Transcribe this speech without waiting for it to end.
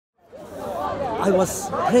I was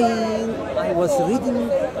praying, I was reading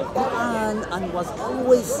Quran, and was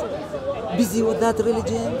always busy with that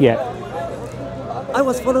religion. Yeah. I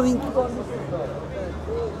was following,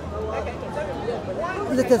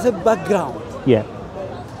 let us say, background. Yeah.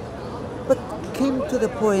 But came to the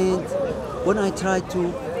point when I tried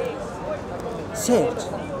to search,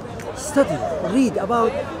 study, read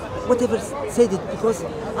about whatever said it, because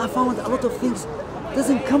I found a lot of things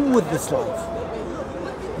doesn't come with this life.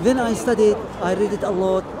 Then I studied, I read it a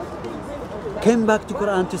lot, came back to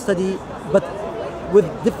Quran to study, but with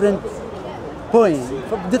different points,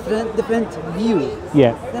 from different view.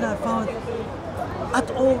 Yeah. Then I found at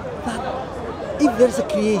all that if there's a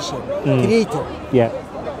creator, Yeah.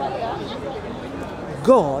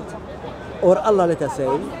 God or Allah, let us say,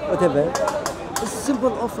 whatever, is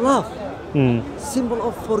symbol of love, symbol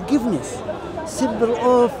of forgiveness, symbol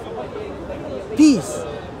of peace.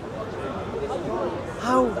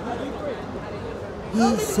 How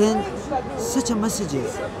he sent such a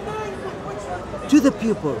messages to the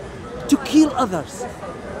people to kill others,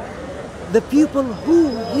 the people who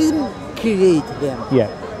him create them,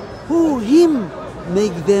 who him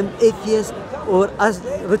make them atheists, or as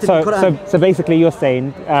written in Quran. So basically you're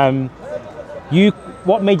saying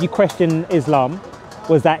what made you question Islam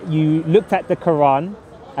was that you looked at the Quran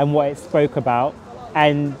and what it spoke about,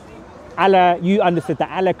 and Allah, you understood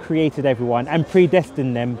that Allah created everyone and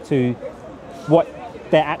predestined them to what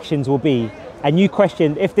their actions will be. And you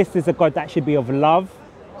questioned, if this is a God that should be of love,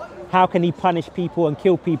 how can he punish people and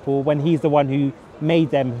kill people when he's the one who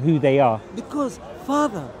made them who they are? Because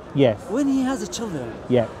Father, yes, when he has a children,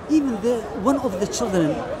 yeah, even one of the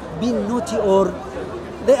children being naughty or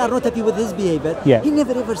they are not happy with his behavior, yeah, he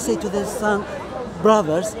never ever say to their son,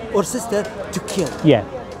 brothers or sister to kill. Yeah.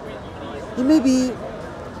 He maybe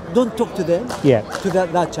don't talk to them, yeah, to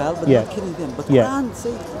that child, but not killing them. But Quran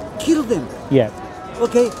say, kill them. Yeah.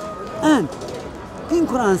 Okay? And in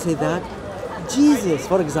Quran say that Jesus,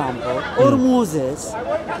 for example, or Moses,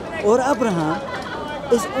 or Abraham,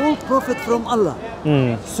 is all prophet from Allah.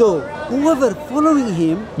 So whoever following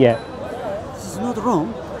him, this is not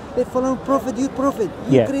wrong. They follow prophet, you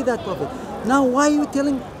create that prophet. Now why are you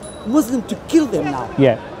telling Muslim to kill them now?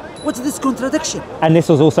 Yeah. What's this contradiction? And this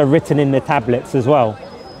was also written in the tablets as well,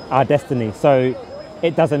 our destiny. So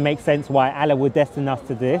it doesn't make sense why Allah would destine us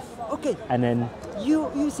to this. Okay. And then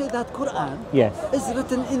you say that Quran is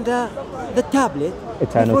written in the tablet,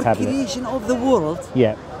 eternal before tablet, creation of the world.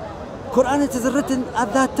 Yeah. Quran, it is written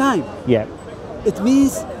at that time. Yeah. It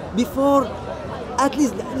means before, at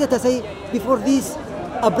least let us say before this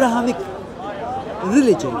Abrahamic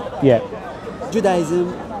religion. Yeah.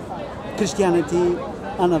 Judaism, Christianity,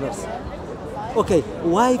 and others. Okay,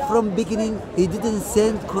 why from beginning he didn't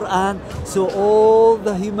send Quran so all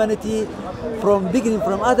the humanity from beginning,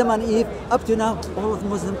 from Adam and Eve up to now, all of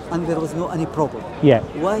Muslim, and there was no any problem? Yeah.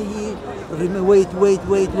 Why he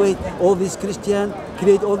wait, all these Christian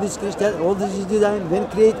create all these Christian, all these Judaism, then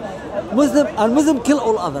create Muslim, and Muslim kill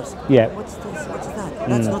all others? Yeah. What's this? What's that?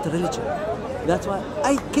 That's not a religion. That's why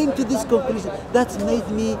I came to this conclusion. That's made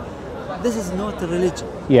me. This is not a religion.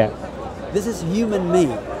 Yeah. This is human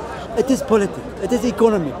made. It is politics. It is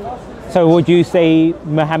economic. So would you say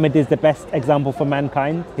Muhammad is the best example for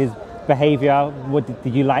mankind? His behavior, what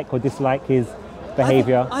did you like or dislike his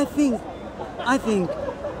behavior? I think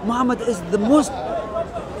Muhammad is the most.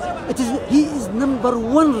 He is number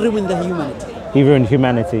one ruin the humanity. He ruined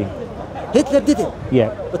humanity. Hitler did it.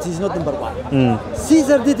 Yeah. But he's not number one.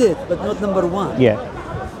 Caesar did it, but not number one. Yeah.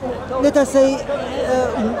 Let us say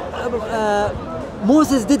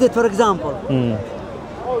Moses did it, for example.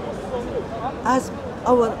 As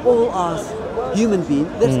all us human beings,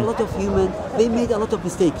 there's a lot of human, they made a lot of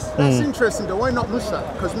mistakes. That's interesting though. Why not Musa?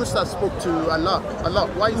 Because Musa spoke to Allah a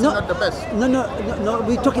lot. Why is he not the best? No,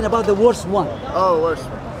 we're talking about the worst one. Oh, worst.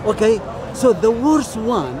 Okay, so the worst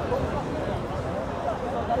one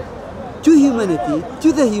to humanity,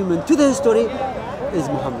 to the human, to the history is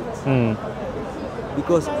Muhammad.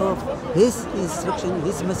 Because of his instruction,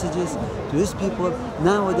 his messages to his people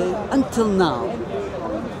nowadays, until now.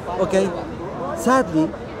 Okay, sadly,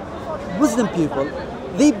 Muslim people,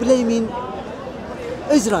 they blaming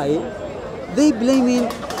Israel, they blaming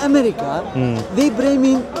America, they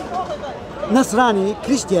blaming Nasrani,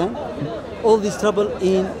 Christian, all this trouble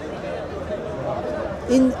in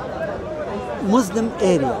Muslim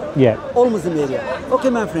area. Yeah. All Muslim area. Okay,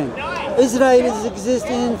 my friend. Israel is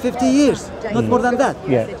existing 50 years, not more than that.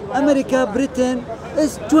 Yeah. America, Britain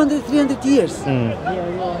is 200, 300 years.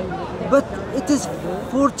 But it is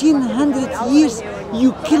 1400 years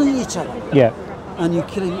you killing each other. Yeah. And you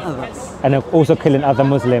killing others. And also killing other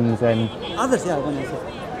Muslims and others, yeah, when I say.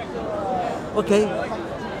 Okay,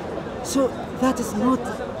 so that's not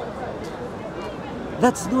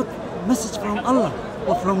message from Allah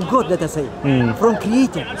or from God, let us say, from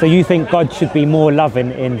Creator. So you think God should be more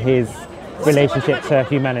loving in his relationship to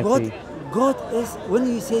humanity? God is, when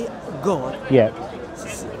you say God, Yeah.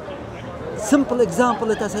 simple example,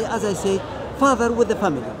 let us say, as I say, father with the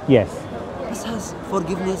family. Yes. This has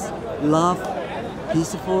forgiveness, love,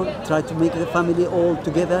 peaceful, try to make the family all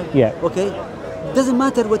together. Yeah. Okay? Doesn't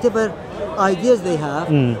matter whatever ideas they have,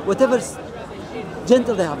 whatever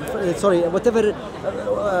gentle they have, whatever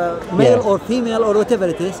male or female or whatever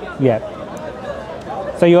it is. Yeah.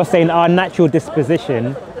 So you're saying our natural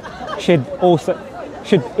disposition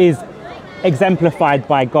is exemplified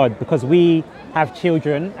by God, because we have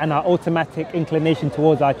children and our automatic inclination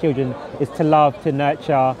towards our children is to love, to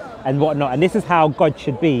nurture and whatnot, and this is how God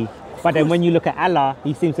should be. But then when you look at Allah,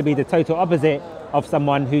 he seems to be the total opposite of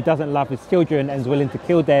someone who doesn't love his children and is willing to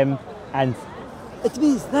kill them and it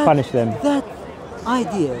means that punish them. That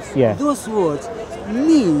ideas, Yeah. those words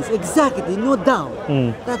means exactly, no doubt,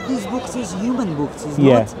 that these books is human books. It's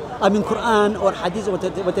Yeah. not, I mean, Quran or Hadith or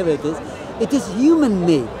whatever it is human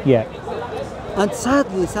made. Yeah. And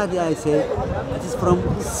sadly I say, it is from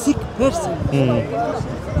sick person.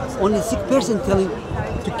 Only sick person telling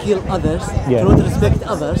to kill others, Yeah. to not respect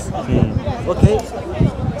others. Okay?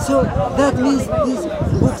 So that means these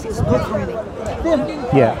books is not from them.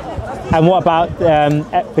 Yeah. And what about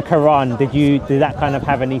the Quran? Did that kind of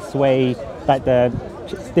have any sway, like the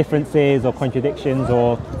differences or contradictions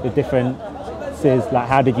or the differences? Like,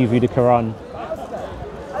 how did you view the Quran?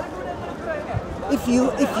 If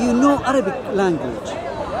you know Arabic language,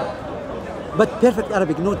 but perfect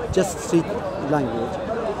Arabic, not just street language,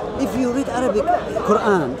 if you read Arabic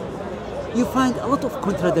Quran, you find a lot of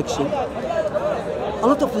contradiction, a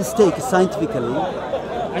lot of mistakes scientifically.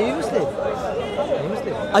 Are you Muslim? Are you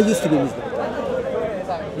Muslim? I used to be Muslim.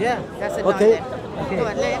 Yeah. That's a Okay. no then. Go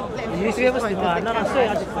on, let him You used to be a Muslim? No, sorry,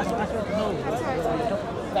 I just want to know.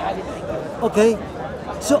 Okay,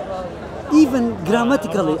 so even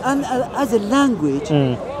grammatically and as a language,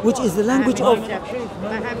 which is the language of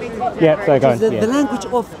Yeah, so go on. the language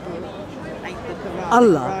of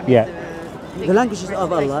Allah, Yeah. the languages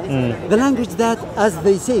of Allah, the language that, as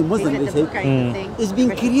they say, Muslim they say, is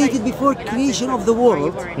being created before creation of the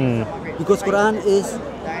world, because Quran is,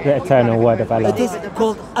 The eternal word of Allah. it is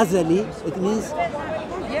called Azali. It means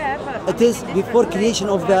it is before creation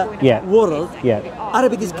of the Yeah. world. Yeah.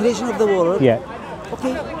 Arabic is creation of the world. Yeah.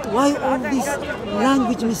 Okay, why all these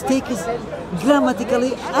language mistakes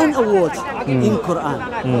grammatically and words in Quran?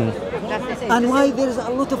 And why there is a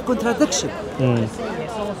lot of contradiction?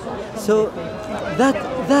 So that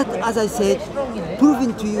as I said,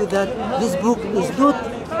 proving to you that this book is not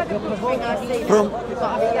from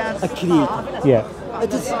a creator. Yeah.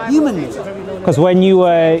 It is human made. Because when you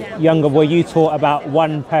were younger, were you taught about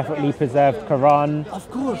one perfectly preserved Quran? Of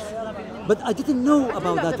course. But I didn't know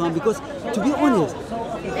about that one because, to be honest,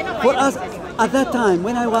 for us at that time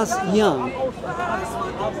when I was young,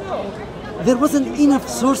 there wasn't enough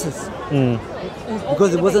sources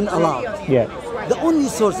because it wasn't allowed. Yeah. The only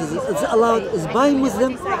sources it's allowed is by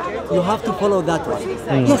Muslim. You have to follow that one.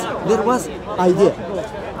 Yes, there was idea.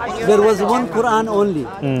 There was one Quran only,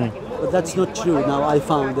 but that's not true. Now I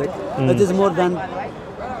found it. It is more than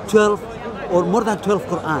 12 or more than 12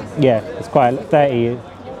 Quran. Yeah, it's quite 30,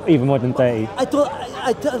 even more than 30. I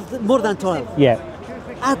told more than 12. Yeah.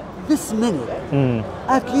 At this minute,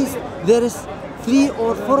 at least there is 3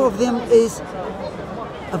 or 4 of them is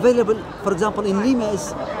available. For example, in Lima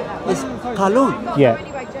is Qalon. Yeah.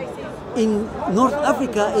 In North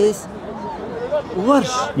Africa is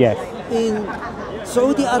Warsh. Yes. In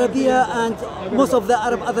Saudi Arabia and most of the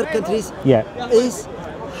Arab other countries Yeah. is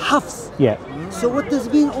Hafs. Yeah. So what does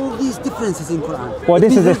mean all these differences in Quran? Well, It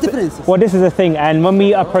this means is there's differences. this is the thing. And when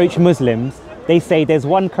we approach Muslims, they say there's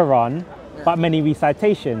one Quran, but many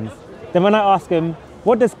recitations. Then when I ask them,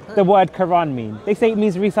 what does the word Quran mean? They say it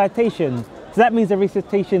means recitation. So that means the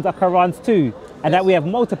recitations are Qurans too, and that we have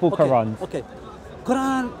multiple Qurans. Okay.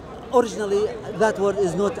 Quran, originally, that word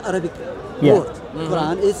is not Arabic Yeah. word.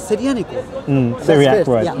 Quran is Syrianic word. Syriac first,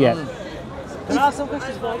 word, yeah. yeah. Can I ask some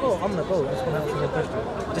questions before I go? I'm gonna go. I just want to ask you a question.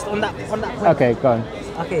 Just on that point. Okay, go on.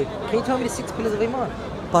 Okay. Can you tell me the 6 pillars of Iman?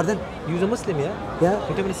 Pardon? You're a Muslim, yeah? Yeah. Can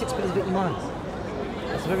you tell me the 6 pillars of Iman?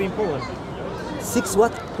 That's very important. 6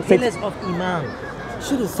 what? Pillars of Iman.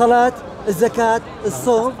 شنو الصلاة الزكاة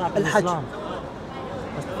الصوم الحج. Islam.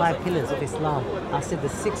 That's the 5 pillars of Islam. I said the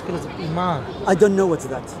 6 pillars of Iman. I don't know what's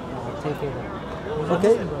that. I'll take it.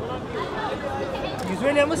 Okay? You're He's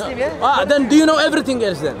really a Muslim, yeah? Then do you know everything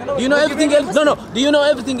else then? Do you know everything else? No. Do you know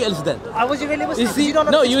everything else then? Was he really Muslim? You see? You don't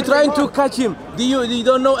know No, the you're six pillars trying of to Iman. catch him. You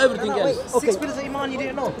don't know everything Wait, else. six pillars of Iman you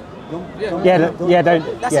didn't know? Yeah,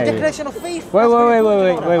 don't. That's yeah, a yeah. declaration of faith. Wait.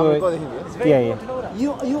 It's very Yeah. important to know that.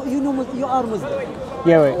 You know you are Muslim.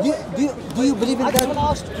 Yeah, wait. Do you believe in I just that? want to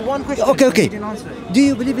ask you one question. Okay. You didn't answer it. Do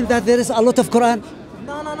you believe in that there is a lot of Quran?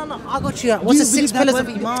 No. I got you. What's the six pillars of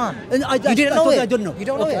Iman? I You didn't know it? I don't know. You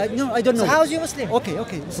don't know Okay, it? No, I don't know. So how is you Muslim? Okay.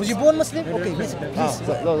 Was you born Muslim? Okay, please.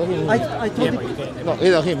 No, him. I told you.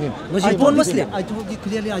 No, him. Was I you told born you Muslim? clearly- I told you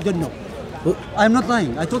clearly I don't know. I'm not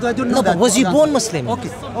lying. I told you I don't know No, that. but was you Quran. born Muslim? Okay.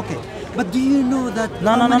 But do you know that No.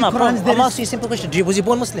 how many Qurans there I'm is? asking you a simple question. Was you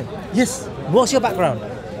born Muslim? Yes. What's your background?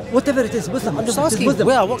 Whatever it is, Muslim. I'm just It is asking. Muslim.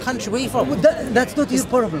 Where? What country? Where are you from? That's not your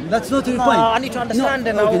problem. That's not your No, point. I need to understand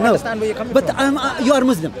and I will understand where you're coming but from. You are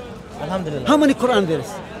Muslim. Alhamdulillah. How many Quran there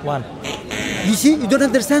is? One. You see, you don't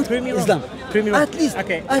understand Prove me wrong. Islam. Prove me wrong. At least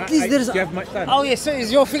there is. Do you have much time? Oh yeah, so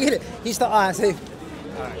it's your figure. He's not. Alright, so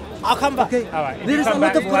I'll come back. Okay. All right, if There you is a come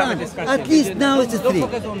lot back, of we'll have a Quran. discussion. At least now it's 3. He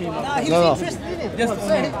was No. interested in it.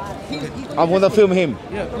 Just I'm gonna film him.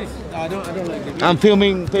 Yeah, please. I don't like the I'm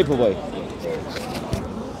filming Paperboy.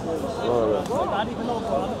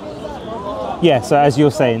 Yeah, so as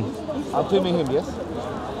you're saying. I'm filming him, yes?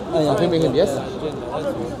 I'm filming him, yes?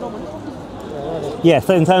 Yeah,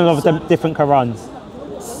 so in terms of the different Qurans.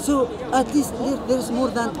 So at least there is more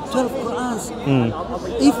than 12 Qurans.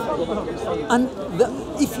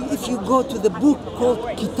 If you go to the book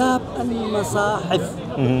called Kitab al-Masahif,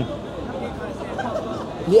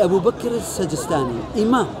 لأبو بكر السجستاني,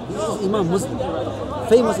 Imam, he is Imam Muslim,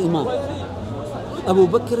 famous Imam, Abu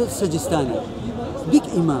Bakr al-Sajistani, big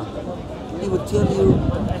Imam. He will tell you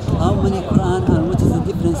how many Quran and what is the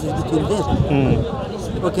differences between them.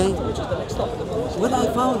 Okay? When I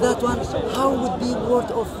found that one, how would be word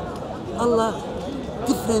of Allah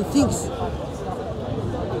different things?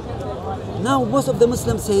 Now most of the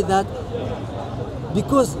Muslims say that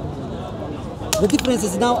because the difference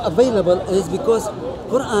is now available is because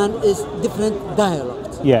Quran is different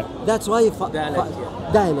dialect. Yeah. That's why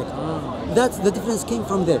dialect. That's the difference came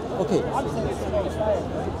from there. Okay.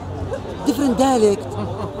 Different dialect,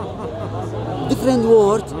 different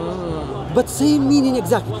word, but same meaning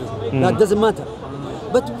exactly. That doesn't matter.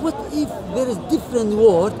 But what if there is different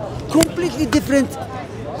word, completely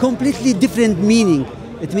different meaning?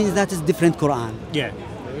 It means that is different Quran. Yeah.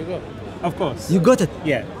 There we go. Of course. You got it?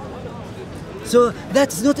 Yeah. So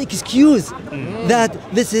that's not excuse that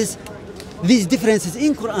these differences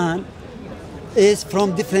in Quran is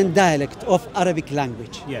from different dialect of Arabic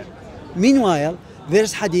language. Yeah. Meanwhile,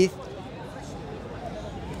 there's hadith,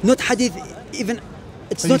 not hadith even,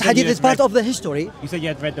 it's So you not said hadith, you it's had part read- of the history. You said you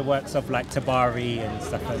had read the works of like Tabari and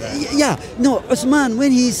stuff like that. Yeah, no, Uthman,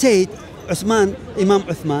 when he said, Imam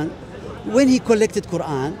Uthman, when he collected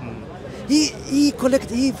Quran,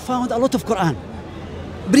 he found a lot of Quran.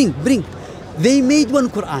 Bring. They made one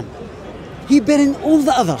Quran. He burned all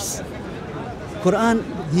the others. Quran,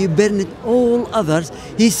 he burned all others.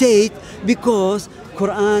 He said because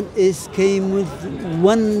Quran came with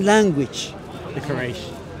one language. The Quraysh.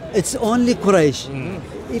 It's only Quraysh.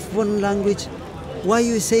 If one language, why are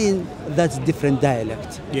you saying that's different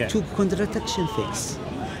dialect? Yeah. Two contradiction things.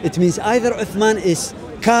 It means either Uthman is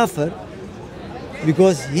kafir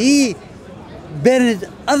because he burned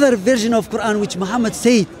other version of Quran which Muhammad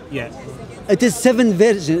said. Yeah. It is 7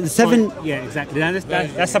 versions. Yeah, exactly. Now,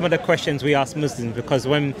 that's some of the questions we ask Muslims because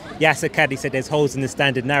when Yasser Qadhi said there's holes in the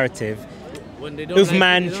standard narrative,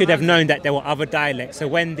 Uthman should have known that there were other dialects. So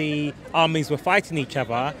when the armies were fighting each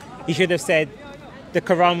other, he should have said, the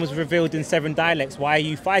Quran was revealed in 7 dialects, why are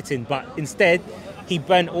you fighting? But instead, he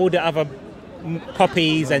burnt all the other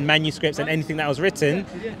copies and manuscripts and anything that was written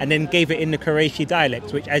and then gave it in the Qurayshi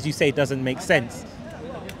dialect, which, as you say, doesn't make sense.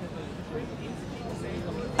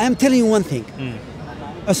 I'm telling you one thing.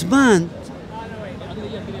 Uthman,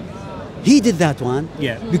 he did that one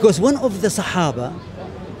because one of the Sahaba,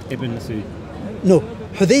 Ibn Masud. no,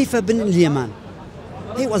 Hudayfa bin al-Yaman,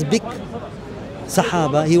 he was big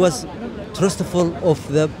Sahaba, he was trustful of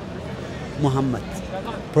the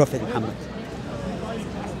Prophet Muhammad.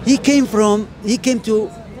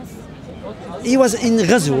 He was in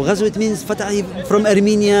Ghazw, it means Fatah, from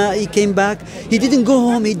Armenia, he came back. He didn't go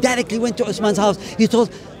home, he directly went to Uthman's house. He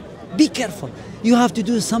told, be careful, you have to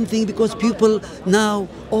do something because people now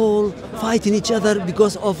all fighting each other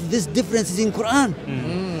because of these differences in Quran.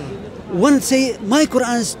 One say, my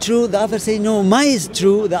Quran is true, the other say, no, mine is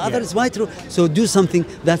true, the other is my true. So do something.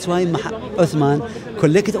 That's why Uthman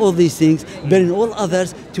collected all these things, burn all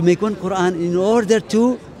others to make one Quran in order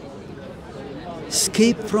to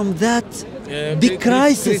escape from that big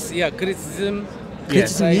crisis. Criticism.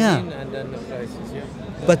 Criticism, yeah. And then the crisis, yeah.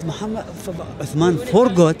 But Uthman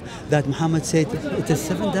forgot that Muhammad said it is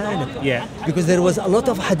 7 dialects. Yeah. Because there was a lot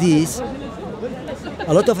of hadith.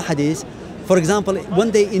 For example,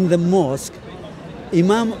 one day in the mosque,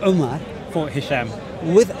 Imam Umar For Hisham.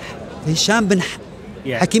 with Hisham bin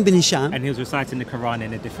Yeah. Hakim bin Hisham, And he was reciting the Quran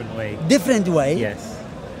in a different way. different way. Yes.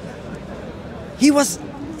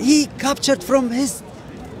 He captured from his,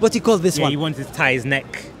 what you call this Yeah, one, he wanted to tie his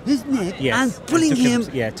neck. his neck, Yes. and pulling took him,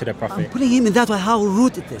 to the Prophet. and pulling him in that way. How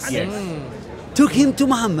rude it is. Yes. Took him to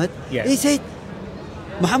Muhammad. Yes. He said,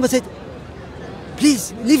 Muhammad said,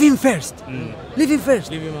 please leave him first. Leave him first.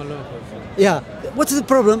 Leave him alone. Yeah. What's the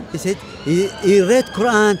problem? He said he read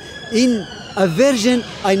Quran in a version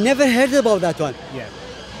I never heard about that one. Yeah.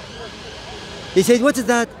 He said, what is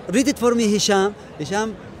that? Read it for me, Hisham.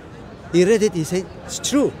 Hisham, he read it. He said, it's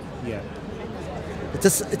true. Yeah.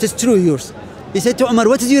 It is true, yours. He said to Umar,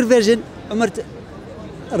 what is your version? Umar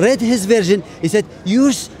read his version. He said,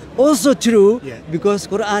 yours also true, Yeah. because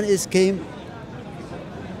Quran came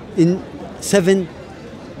in 7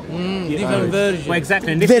 Different version. Well,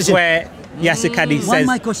 exactly. And this is Version. where Yasir Qadi One says,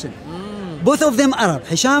 my question. Both of them Arab.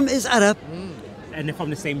 Hisham is Arab. and they're from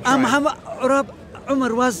the same And tribe. Muhammad Arab,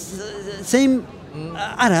 Umar was same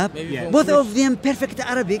Arab. Yeah. Both of them perfect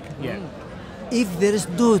Arabic. Yeah. If there is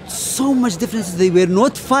not so much differences, they were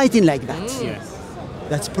not fighting like that. Yes.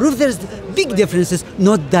 That's proof there's big differences,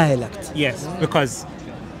 not dialect. Yes, because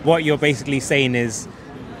what you're basically saying is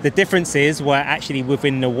the differences were actually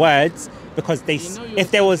within the words, because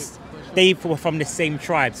they were from the same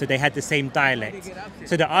tribe, so they had the same dialect.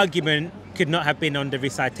 So the argument could not have been on the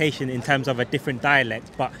recitation in terms of a different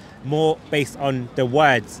dialect, but more based on the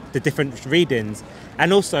words, the different readings.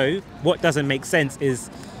 And also, what doesn't make sense is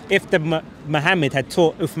if Muhammad had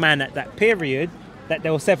taught Uthman at that period that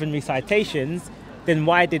there were 7 recitations, then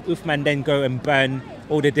why did Uthman then go and burn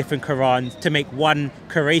all the different Qurans to make one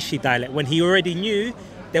Qurayshi dialect when he already knew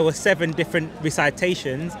there were 7 different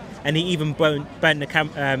recitations, and he even burnt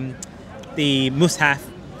the Mushaf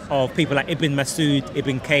of people like Ibn Masud,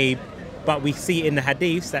 Ibn Kayb, but we see in the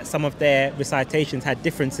hadiths that some of their recitations had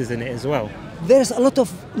differences in it as well. There's a lot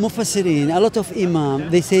of Mufassirin, a lot of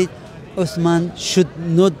Imam, they say Uthman should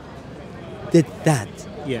not did that.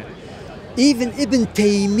 Yeah. Even Ibn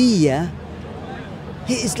Taymiyyah,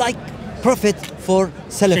 he is like prophet for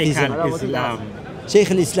Shaykh Salafism. al-Islam.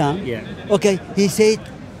 Shaykh al-Islam. Yeah. Okay, he said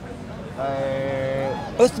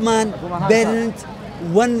Uthman burned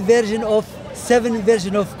one version of 7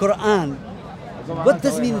 version of Quran. What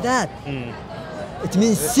does mean that? It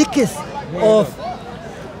means 6 of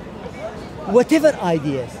whatever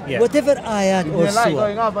ideas, Yeah. whatever ayat or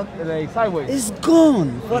surah is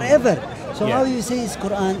gone forever. So Yeah. how you say is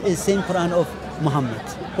Quran is same Quran of Muhammad?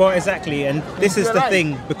 Well, exactly, and this is the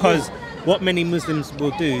thing, because what many Muslims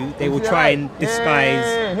will do, they will try and disguise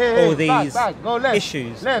all these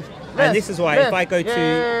issues. And this is why if I go to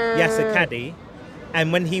Yasir Qadi,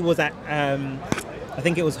 and when he was at, I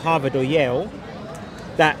think it was Harvard or Yale,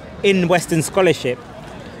 that in Western scholarship,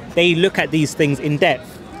 they look at these things in depth,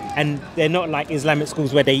 and they're not like Islamic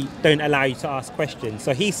schools where they don't allow you to ask questions.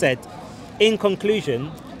 So he said, in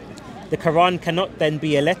conclusion, the Quran cannot then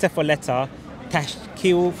be a letter for letter,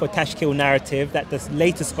 tashkil for tashkil narrative that the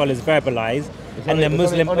later scholars verbalize and the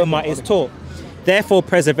Muslim Ummah is taught. Therefore,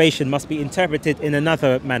 preservation must be interpreted in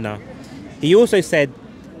another manner. He also said,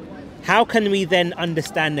 how can we then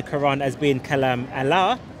understand the Quran as being Kalam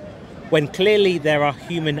Allah when clearly there are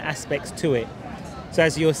human aspects to it? So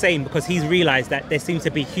as you're saying, because he's realized that there seems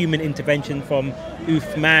to be human intervention from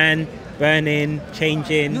Uthman, burning,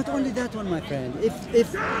 changing. Not only that one, my friend.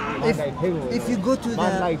 If you go to the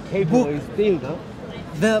book,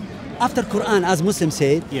 the after Quran, as Muslims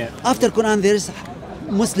said, Yeah. after Quran there is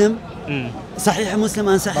Muslim, Sahih Muslim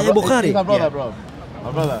and Sahih Bukhari.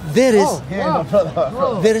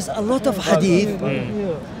 There is a lot of hadith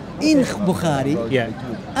in Bukhari Yeah.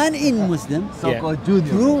 and in Muslim Yeah.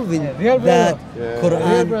 proving that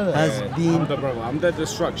Quran has been I'm the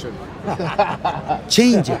destruction.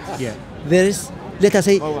 changed. Yeah. There is, let us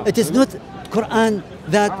say, it is not Quran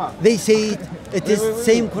that they say it is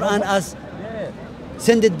same Quran as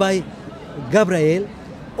sent by Gabriel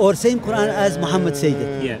or same Quran as Muhammad said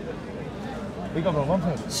it. Yeah.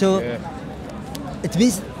 So it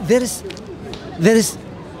means there is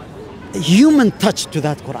human touch to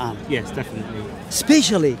that Quran, Yes, definitely.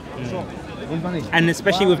 especially And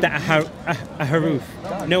especially with the aharuf,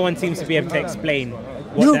 no one seems to be able to explain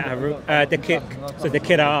what No. the aharuf, so the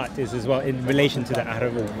qira'at is as well in relation to the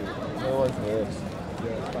aharuf.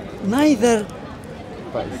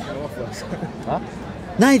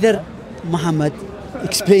 neither Muhammad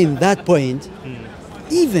explained that point,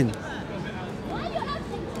 even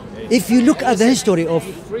if you look at the history of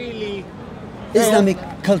Islamic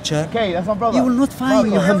culture, you will not find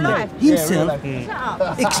Muhammad himself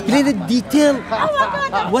explain in detail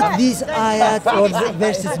what these ayat or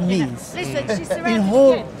verses means. In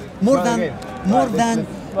whole, more than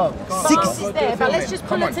let's just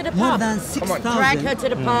pull her to the pub. more than 6,000. Drag her to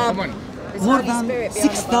the pub. More than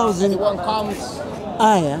 6,000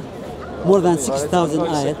 ayah, more than 6,000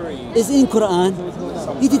 ayah is in Quran.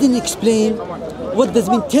 He didn't explain what does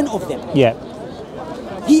mean 10 of them. Yeah.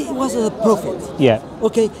 He was a prophet. Yeah.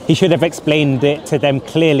 Okay. He should have explained it to them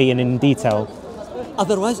clearly and in detail.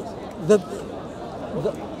 Otherwise, the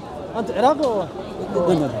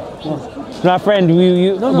My friend,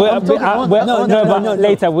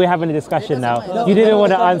 later we're having a discussion now. You didn't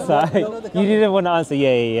want to answer. You didn't want to answer.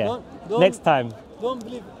 Yeah. Next time. Don't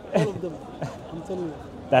believe all of them. I'm telling you.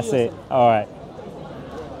 That's it. All right.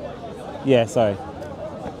 Yeah. Sorry.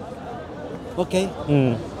 okay.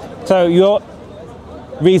 So your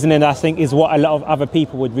reasoning, I think, is what a lot of other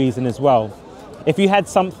people would reason as well. If you had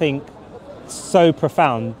something so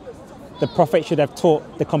profound, the Prophet should have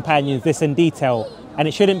taught the companions this in detail, and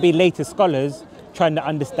it shouldn't be later scholars trying to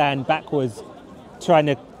understand backwards, trying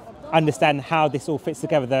to understand how this all fits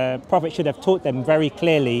together. The Prophet should have taught them very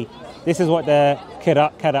clearly, this is what the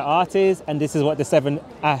qira'at is, and this is what the 7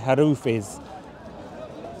 haruf is.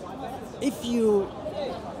 If you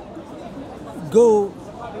go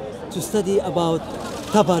to study about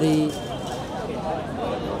Tabari,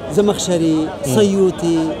 Zamakhshari,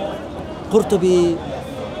 Sayyuti, Qurtubi,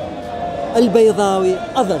 Al-Baydawi,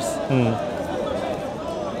 others,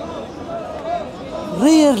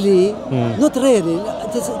 rarely, not rarely,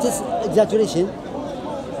 just exaggeration,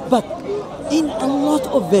 but in a lot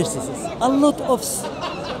of verses, a lot of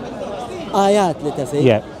ayat, let us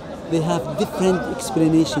say, they have different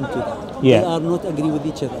explanation to that. They are not agree with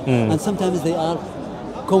each other, and sometimes they are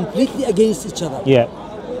completely against each other.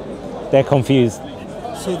 They're confused.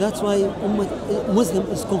 So that's why Muslim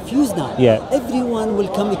is confused now. Everyone will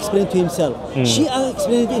come explain to himself. Shia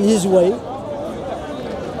explain it in his way.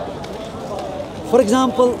 For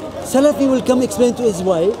example, Salafi will come explain to his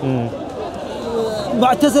way.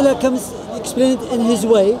 Mu'tazila comes explain it in his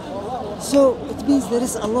way. So it means there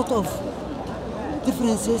is a lot of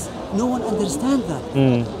differences. No one understands that.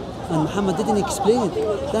 And Muhammad didn't explain it.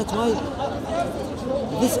 That's why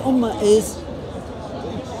this ummah is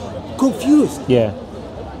confused.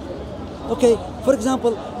 Okay, for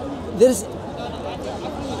example, there's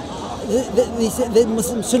the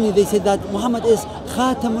Muslim Sunni, they said that Muhammad is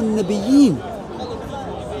Khatamun Nabiyyin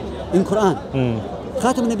in Quran.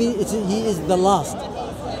 Khatam Nabi, he is the last.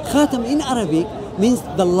 Khatam in Arabic means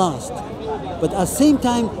the last, but at the same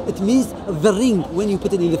time it means the ring when you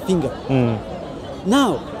put it in the finger.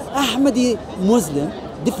 Now, Ahmadi Muslim,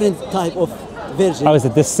 different type of version. Oh, is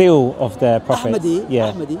it the seal of the Prophet?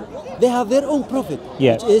 Ahmadi, they have their own prophet,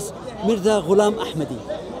 which is Mirza Ghulam Ahmadi.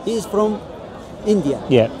 He is from India.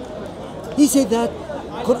 He said that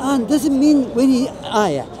Quran doesn't mean when he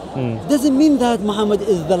ayah doesn't mean that Muhammad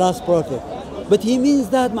is the last prophet, but he means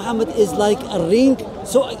that Muhammad is like a ring,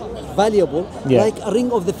 so valuable, like a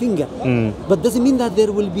ring of the finger. But doesn't mean that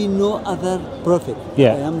there will be no other prophet.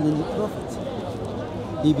 I am the prophet.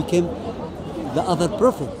 He became the other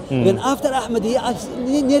prophet. Then after Ahmadi,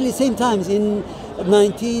 nearly same times in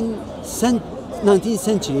 19th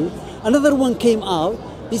century, another one came out.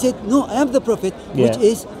 He said, no, I am the prophet, which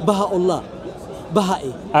is Baha'u'llah.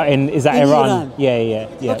 Baha'i. Is that in Iran? Yeah.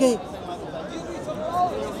 Okay.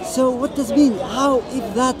 So what does it mean? How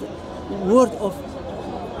if that word of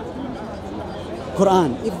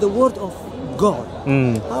Quran, if the word of God,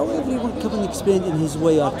 how everyone come and explain in his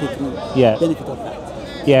way or taking benefit of that?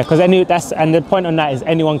 Because and the point on that is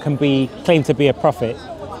anyone can claim to be a prophet.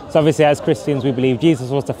 So obviously, as Christians, we believe Jesus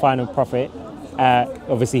was the final prophet.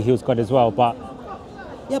 Obviously, he was God as well. But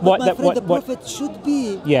the prophet should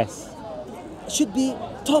be should be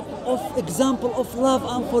top of example of love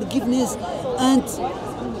and forgiveness and,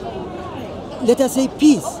 let us say,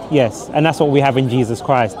 peace. Yes, and that's what we have in Jesus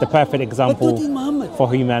Christ, the perfect example for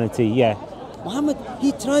humanity. Muhammad,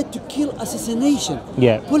 he tried to kill assassination,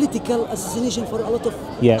 political assassination for a lot of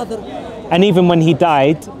other. And even when he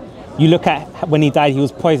died, you look at when he died, he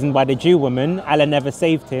was poisoned by the Jew woman. Allah never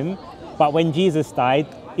saved him. But when Jesus died,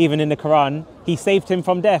 even in the Quran, he saved him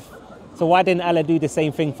from death. So why didn't Allah do the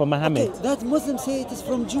same thing for Muhammad? Okay, that Muslims say it is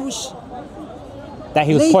from Jewish. That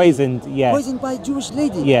he was poisoned, poisoned by a Jewish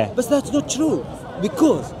lady. But that's not true,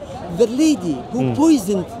 because the lady who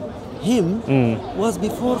poisoned him was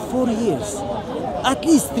before 4 years, at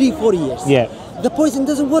least 3-4 years. the poison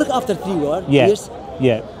doesn't work after 3 Yeah. years.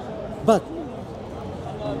 Yeah. But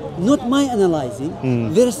not my analyzing.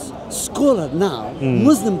 There's scholar now,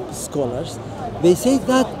 Muslim scholars, they say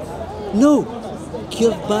that no,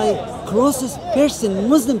 killed by closest person,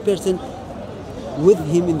 Muslim person, with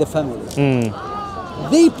him in the family.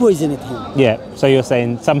 They poisoned him. Yeah. So you're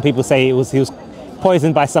saying some people say he was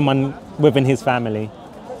poisoned by someone within his family.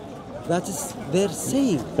 That is their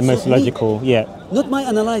saying. The most logical. Yeah. Not my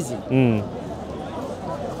analyzing.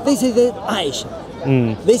 They say that Aisha.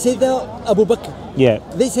 They say that Abu Bakr. Yeah.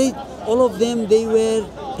 They say all of them, they were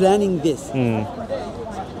planning this.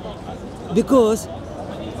 Because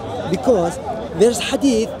there's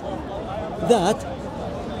hadith that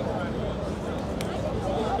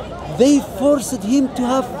they forced him to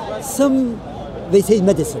have some, they say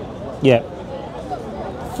medicine. Yeah.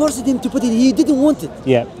 Forced him to put it, he didn't want it.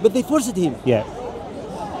 Yeah. But they forced him. Yeah.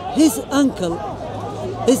 His uncle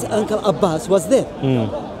Abbas was there.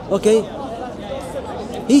 Okay?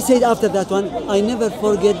 He said after that one, I never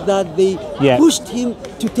forget that they pushed him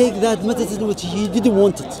to take that medicine which he didn't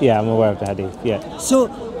want it. Yeah, I'm aware of the hadith. Yeah. So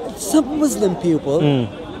some Muslim people,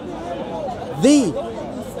 they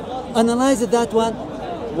analyzed that one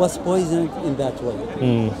was poisoned in that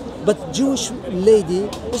way. But Jewish lady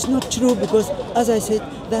is not true because, as I said,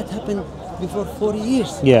 that happened before 4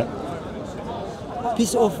 years. Yeah.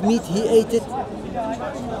 Piece of meat, he ate it,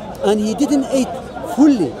 and he didn't eat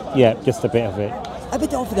fully. Yeah, just a bit of it. A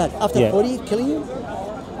bit of that after 4 years killing him.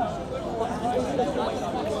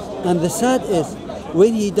 And the sad is,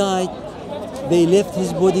 when he died, they left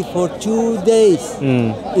his body for 2 days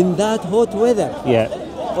in that hot weather. Yeah.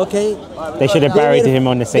 Okay. They should have buried him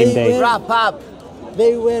on the same day. Wrap up.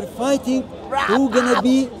 They were fighting who gonna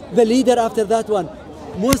be the leader after that one.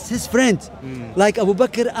 Most his friends, like Abu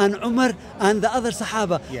Bakr and Umar and the other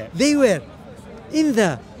Sahaba, they were in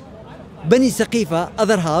the Bani Saqifa,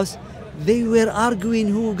 other house. They were arguing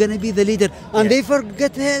who gonna be the leader, and they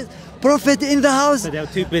forget his prophet in the house. So they were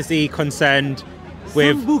too busy concerned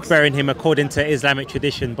with burying him according to Islamic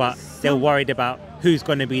tradition, but they were worried about who's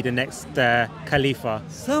going to be the next Khalifa.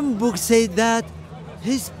 Some books say that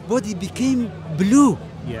his body became blue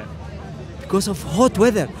because of hot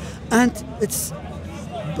weather, and it's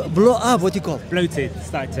blow up. What you call bloated?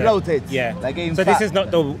 Started to, bloated. Yeah. Like so this is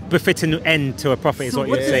not the befitting end to a prophet, is so what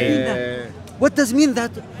you're saying. What does mean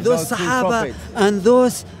that those Sahaba and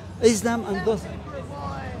those Islam and those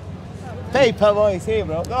Paperboy is here,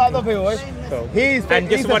 bro. No, I'm not Paperboy. Cool. He's the, and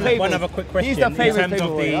just he's one other quick question he's the in famous terms of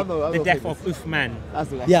Paperboy. the death of Uthman. That's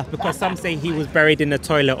the guy. yeah. Because some say he was buried in the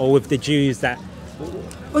toilet or with the Jews that.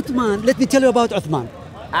 Uthman. Let me tell you about Uthman.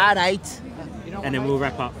 All right. And then we'll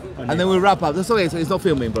wrap up. And then we'll wrap up. That's okay. So it's not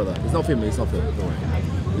filming, brother. It's not filming. It's not filming. Don't worry.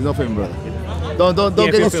 It's not filming, brother. Don't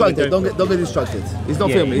get distracted. Don't get distracted. It's not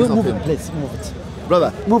filming. It's not Move filming. it, please. Move it.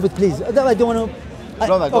 Brother. Move it, please. I don't want to.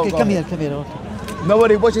 Brother, go, okay, go come ahead. here. Okay.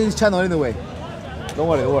 Nobody watching his channel anyway. Don't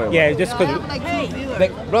worry. Yeah, just because.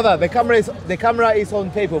 Brother, the camera is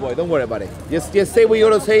on Paperboy. Don't worry about it. Just say what you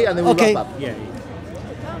want to say, and then we'll wrap up. Yeah.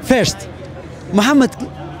 First, Muhammad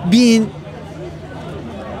being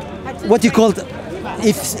what you called,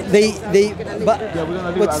 if they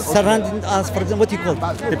what surrounding us, for example, what you call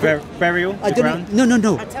The burial. I The don't ground.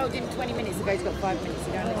 no. I told him 20 minutes ago, he's got 5 minutes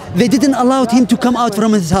to go. They didn't allow him to come out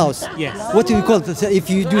from his house. Yes. What do you call it? If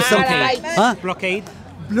you do something, huh? Blockade.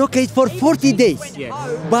 Blockade for 40 days Yeah.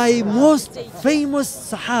 by most famous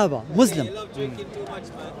Sahaba, Muslim.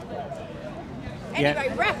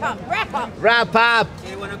 Anyway, wrap up. Wrap up.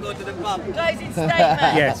 Closing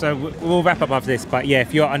statement. Yeah, so we'll wrap up after this. But yeah,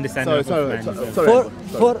 if you're understanding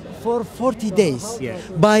For 40 days Yeah.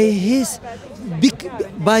 by his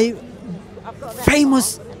by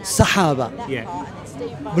famous Sahaba. Yeah.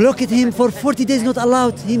 Blocked him for 40 days, not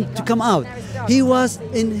allowed him to come out. He was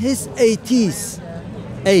in his 80s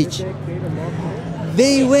age.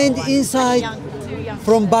 They went inside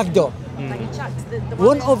from back door.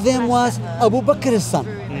 One of them was Abu Bakr's son.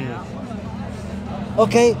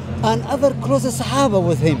 Okay, and other closest Sahaba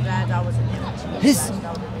with him. His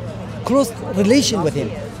close relation with him.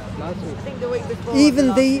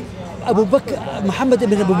 Even they, Abu Bakr, Muhammad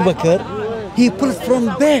ibn Abu Bakr, he pulled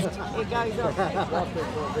from bed.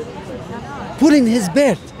 Pulling his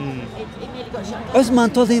bed.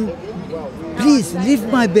 Osman told him, please leave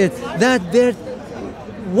my bed. That bed,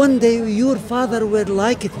 one day your father will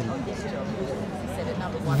like it.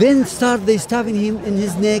 Then they stabbing him in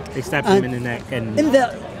his neck. They stabbed him in the neck and they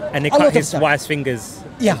a lot cut of his stuff. wife's fingers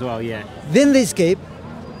as well. Yeah. Then they escape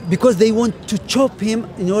because they want to chop him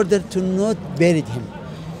in order to not bury him.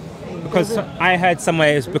 because I heard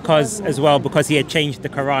somewhere it was because he had changed the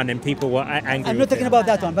Quran and people were angry. I'm not talking about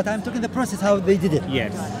that one, but I'm talking the process how they did it.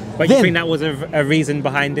 Yes, but Then, you think that was a reason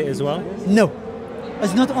behind it as well? No,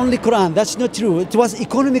 it's not only Quran. That's not true. It was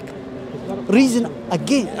economic reason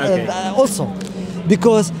again, also,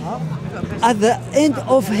 because at the end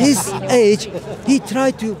of his age, he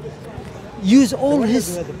tried to use all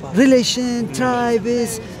his relation,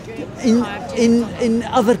 tribes in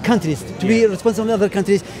other countries to be responsible in other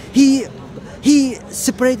countries. He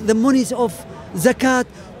separated the monies of zakat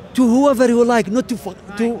to whoever he would like, not to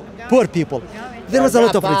poor people. There was a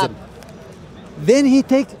lot of reason. Then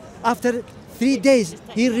after 3 days,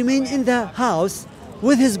 he remained in the house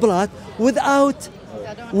with his blood without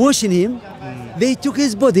washing him. They took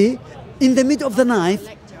his body in the middle of the night,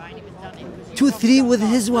 2-3 with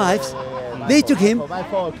his wives. They took him.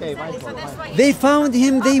 They found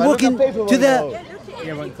him. They walked into the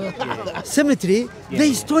cemetery.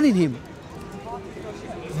 They stoned him.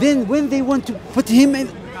 Then when they want to put him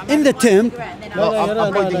in the tomb,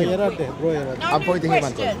 I'm pointing him.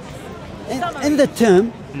 in the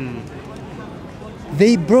tomb,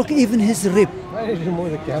 they broke even his rib.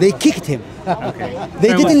 They kicked him. Okay.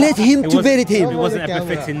 They didn't let him to bury him. It wasn't a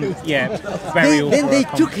befitting, burial. Then they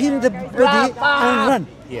took him the body and run.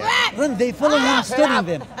 Yeah. Run. They follow him, stoning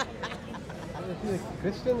them.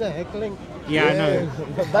 Christians are heckling. Yeah, I know.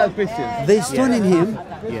 Bad Christians. They stoning him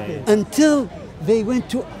until they went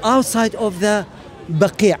to outside of the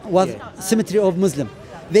Baqi', cemetery of Muslim.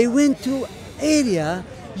 They went to area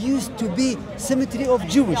used to be cemetery of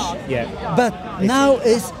Jewish. Yeah. But now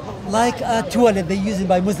it's like a toilet they using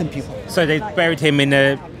by Muslim people. So they buried him in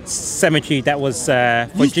a cemetery that was for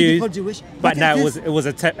Used to be Jews, for Jewish, but now it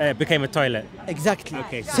it became a toilet. exactly.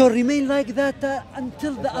 Okay. So remain like that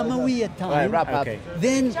until the Umayyad time. Okay.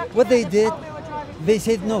 Then what they did, they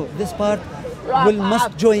said no, this part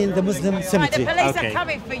must join the Muslim Right, the cemetery. police Okay. are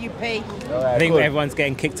coming for you, P. I think everyone's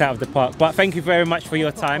getting kicked out of the park. But thank you very much for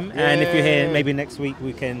your time. And if you're here, maybe next week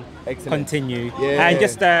we can continue. Yeah. And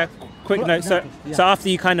just a quick note. So after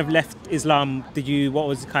you kind of left Islam, what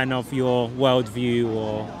was kind of your worldview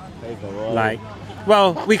or like?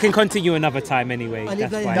 Well, we can continue another time anyway.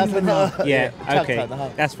 That's fine. Yeah. Okay.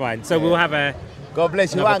 That's fine. So we'll have a God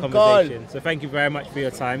bless you, another uncle. conversation. So thank you very much for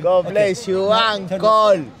your time. God bless you,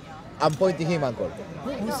 uncle. I'm pointing him, uncle.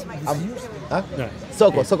 No.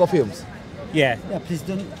 SOCO Films. Yeah. Yeah, please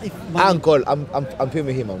don't. Uncle, I'm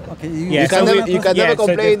filming him, uncle. Okay, Yeah, You can never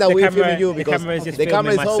complain that we're filming you the because camera is just the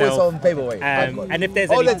camera is filming always myself. on Paperboy. And if there's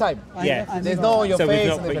all any, the time. Yeah. There's no on your So we've face.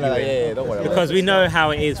 not and put everything you like that. in. Yeah, don't worry about Because we know how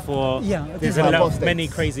it is for. Yeah, there's it a is lot, apostates. many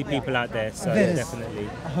crazy people out there. So There is.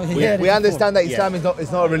 definitely. We understand that Islam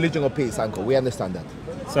is not a religion of peace, uncle. We understand that.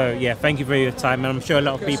 So yeah, thank you for your time, and I'm sure a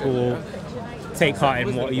lot of people will take heart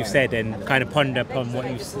in what you said and kind of ponder upon what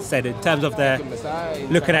you said in terms of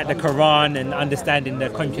looking at the Quran and understanding the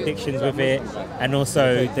contradictions with it, and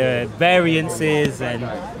also the variances and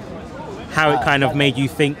how it kind of made you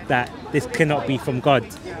think that this cannot be from God,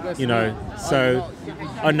 So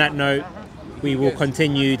on that note, we will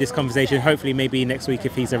continue this conversation, hopefully maybe next week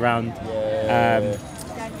if he's around.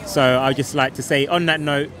 So I'd just like to say on that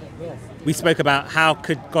note, we spoke about how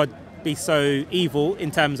could God be so evil in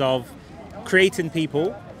terms of creating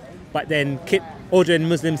people, but then ordering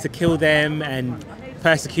Muslims to kill them and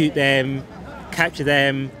persecute them, capture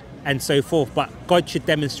them, and so forth. But God should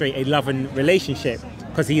demonstrate a loving relationship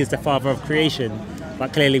because He is the Father of creation.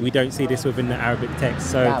 But clearly, we don't see this within the Arabic text.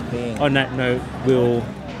 So, on that note, we'll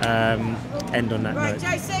end on that note.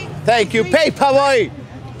 JC. Thank you, Paperboy.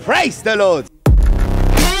 Praise the Lord.